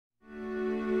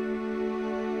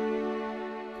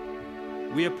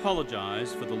We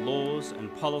apologise for the laws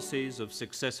and policies of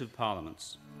successive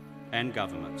parliaments and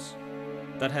governments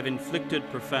that have inflicted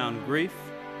profound grief,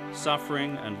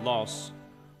 suffering and loss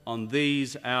on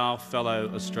these our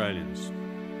fellow Australians.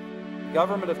 The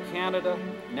Government of Canada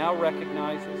now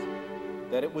recognises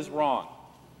that it was wrong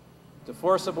to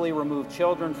forcibly remove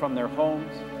children from their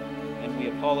homes, and we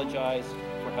apologise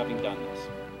for having done this.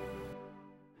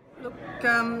 Look,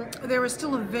 there is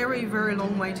still a very, very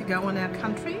long way to go in our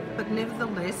country, but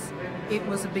nevertheless, it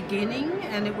was a beginning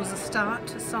and it was a start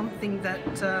to something that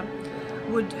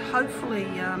would hopefully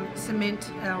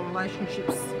cement our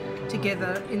relationships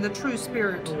together in the true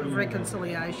spirit of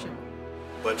reconciliation.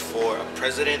 But for a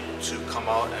president to come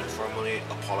out and formally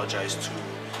apologize to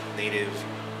Native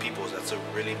peoples, that's a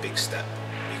really big step,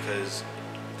 because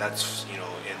that's,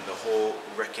 in the whole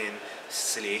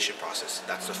reconciliation process,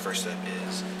 that's the first step,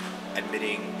 is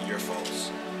admitting your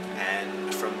faults.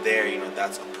 And from there,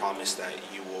 that's a promise that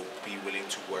you will be willing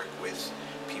to work with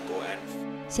people. And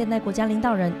现代国家领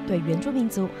导人对原住民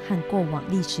族和过往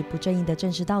历史不正义的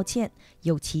正式道歉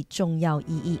有其重要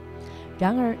意义。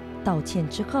然而，道歉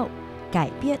之后，改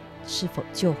变是否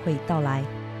就会到来？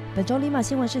本周LiMA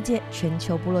新闻世界全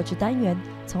球部落志单元，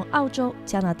从澳洲、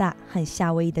加拿大和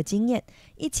夏威夷的经验，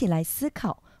一起来思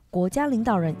考国家领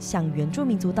导人向原住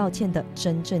民族道歉的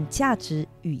真正价值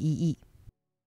与意义。